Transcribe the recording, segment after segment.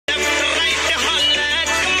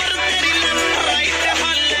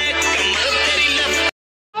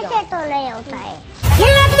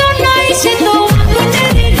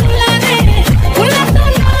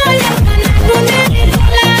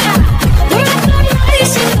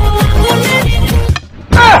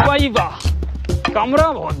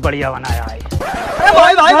कमरा बहुत बढ़िया बनाया है। अरे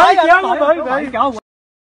भाई भाई भाई क्या हुआ भाई क्या हुआ?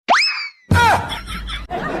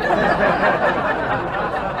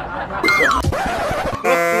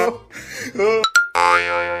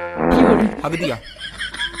 हग दिया,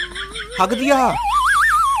 हग दिया।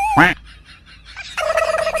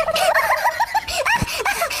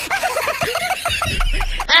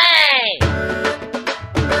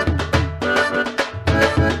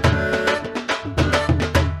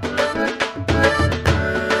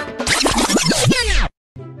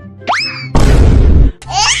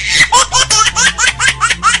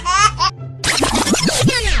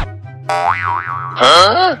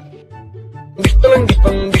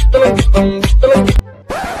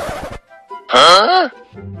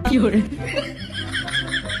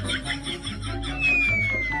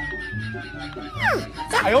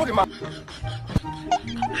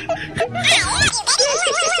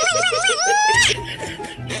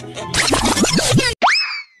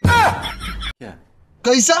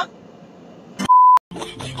 कैसा?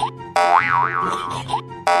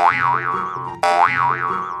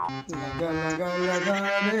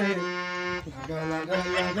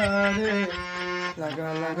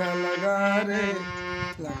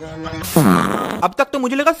 अब तक तो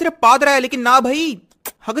मुझे लगा सिर्फ पाद रहा है, लेकिन ना भाई,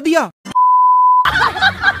 हग दिया।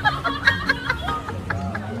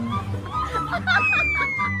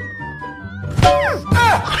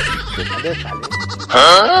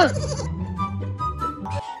 हाँ?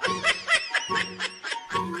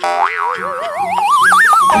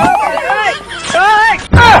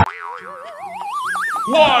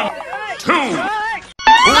 One, two,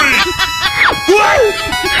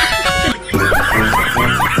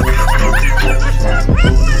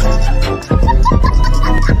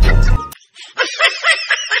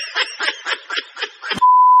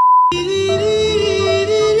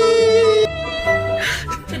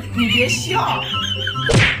你别笑。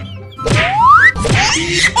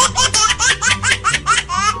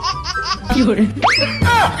有人。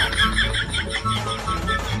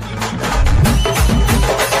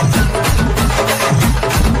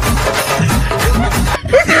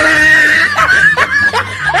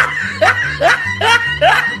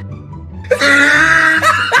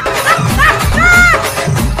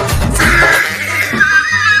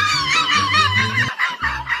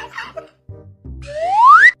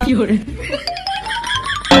有人。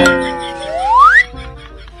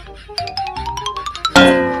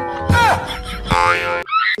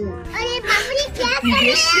अरे बाबरी क्या कर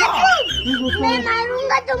रहे हो? मैं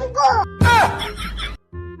मारूंगा तुमको।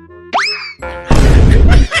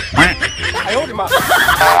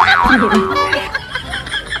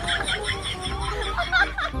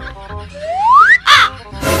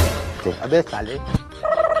 अबे साले।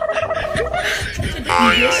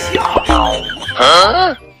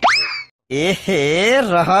 हाँ? एहे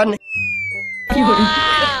रहा नहीं।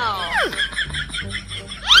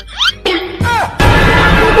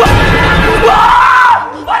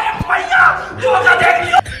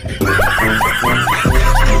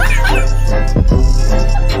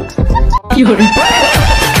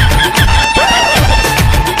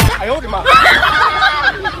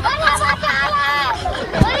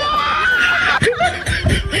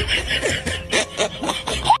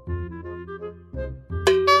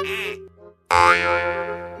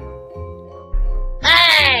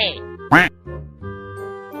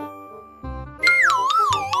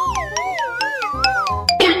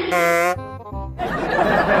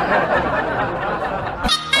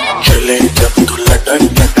 चले जब तू लटक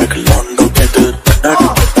लटक लौंडों के दिल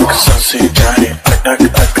पटक सांसें जाए अटक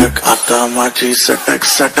अटक आता माझी सटक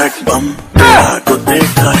सटक बम तेरा तो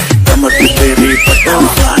देखा है कमर पे तेरी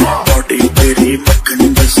बटरफ्लाई बॉडी तेरी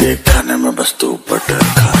मक्खन जैसे खाने में बस तू बटर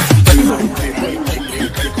खा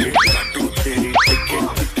तेरी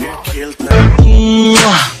खेलता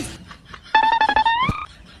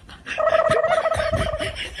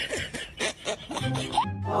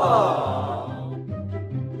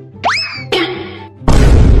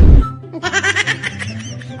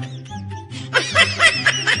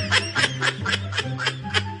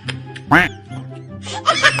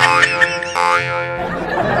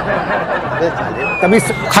कभी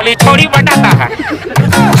खाली थोड़ी बताता है,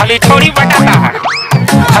 खाली थोड़ी बताता है,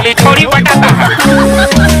 खाली थोड़ी बताता है।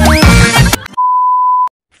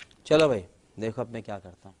 चलो भाई देखो अब मैं क्या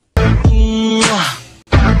करता हूँ।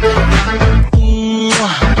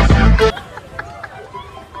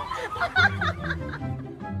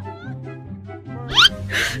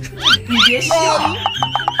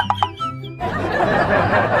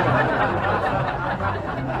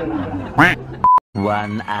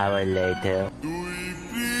 One hour later.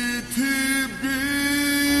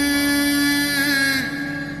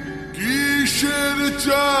 কিসের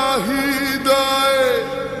চাহিদায়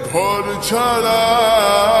ঘর ছাড়া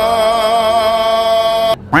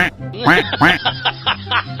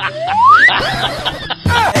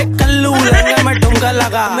कल्लू लहंगे में ठुमका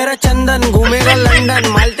लगा मेरा चंदन घूमेगा लंदन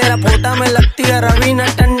माल तेरा फोटा में लगती है रवीना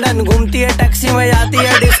टंडन घूमती है टैक्सी में जाती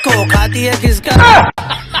है डिस्को खाती है किसका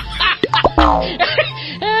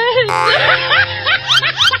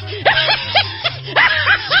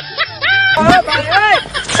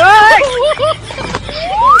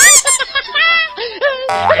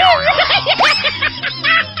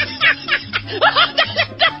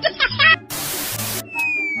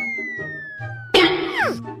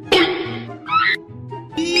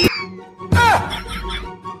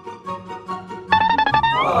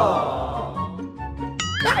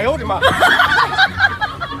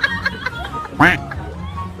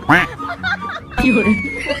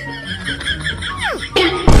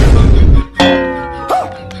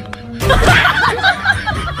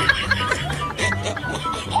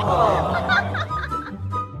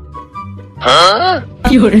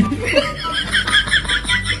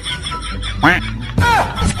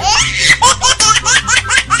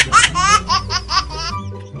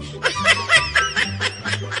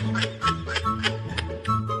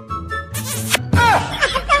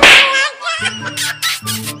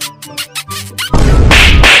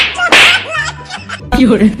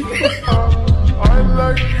I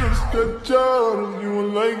like your sketchers, you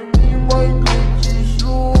like me, my Gucci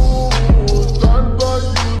shoes. Stand by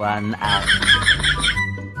you. 1 hour.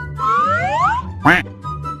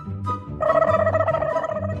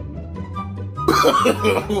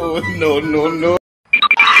 No, no, no.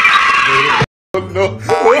 No.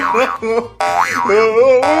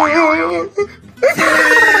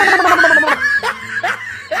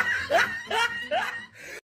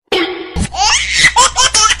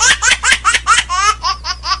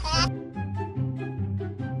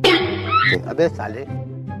 अबे साले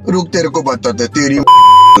रुक, तेरे को बताते तेरी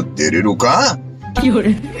तेरी रुका।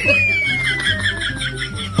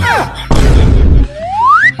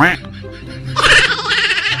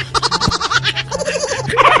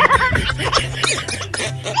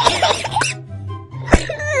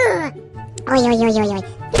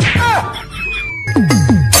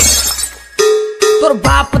 तोर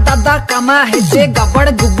बाप दादा कमा है जे गबड़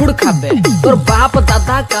गुबुड़ खाबे तोर बाप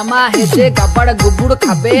दादा कमा है जे गबड़ गुबुड़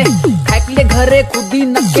खाबे खाइले घरे खुदी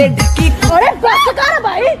नके ढकी। अरे बस कर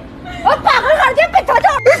भाई ओ पागल कर दिया पीछे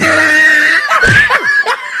जा।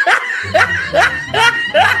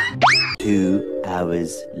 2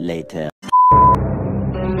 hours later.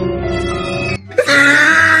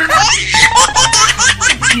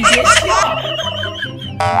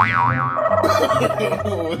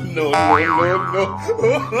 No, no, no, no.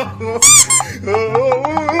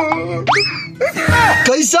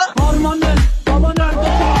 कैसा?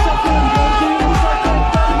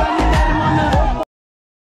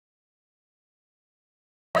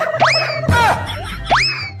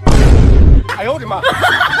 आयो रे माँ।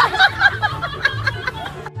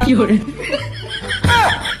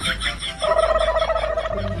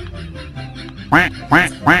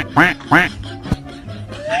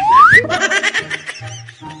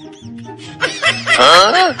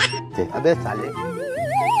 अबे साले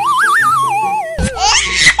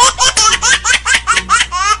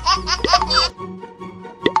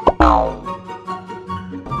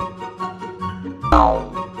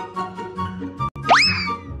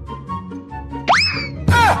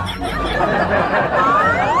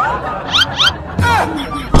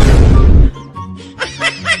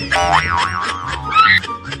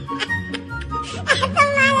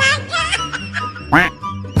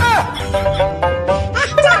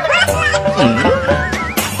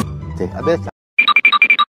अबे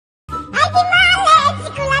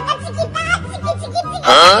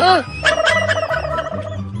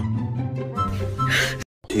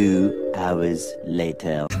 2 hours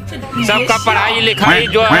later. सबका पढ़ाई लिखाई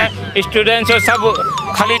जो है स्टूडेंट्स सब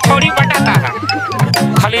खाली थोड़ी बटाता है,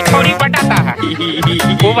 खाली थोड़ी बटाता है।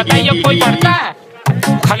 वो बताइए कोई पढ़ता है?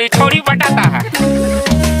 खाली थोड़ी बटाता है।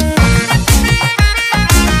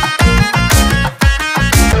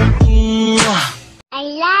 I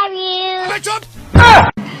love you.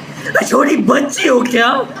 छोटी बच्ची हो क्या?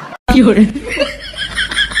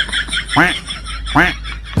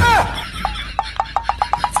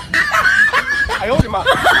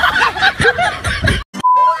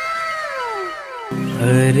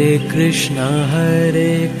 हरे Krishna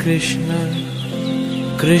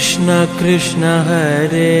Krishna Krishna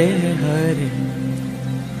Hare Hare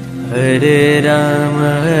Hare Ram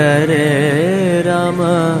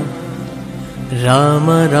Ram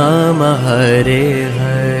Ram Hare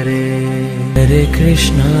Hare. Hare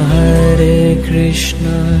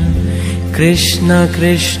Krishna, Krishna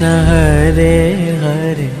Krishna, Hare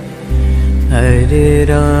Hare, Hare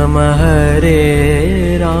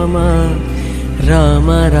Rama,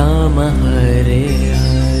 Rama Rama, Hare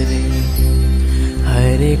Hare.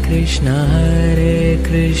 Hare Krishna,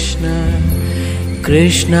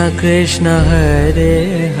 Krishna Krishna,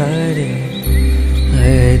 Hare Hare,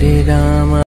 Hare Rama.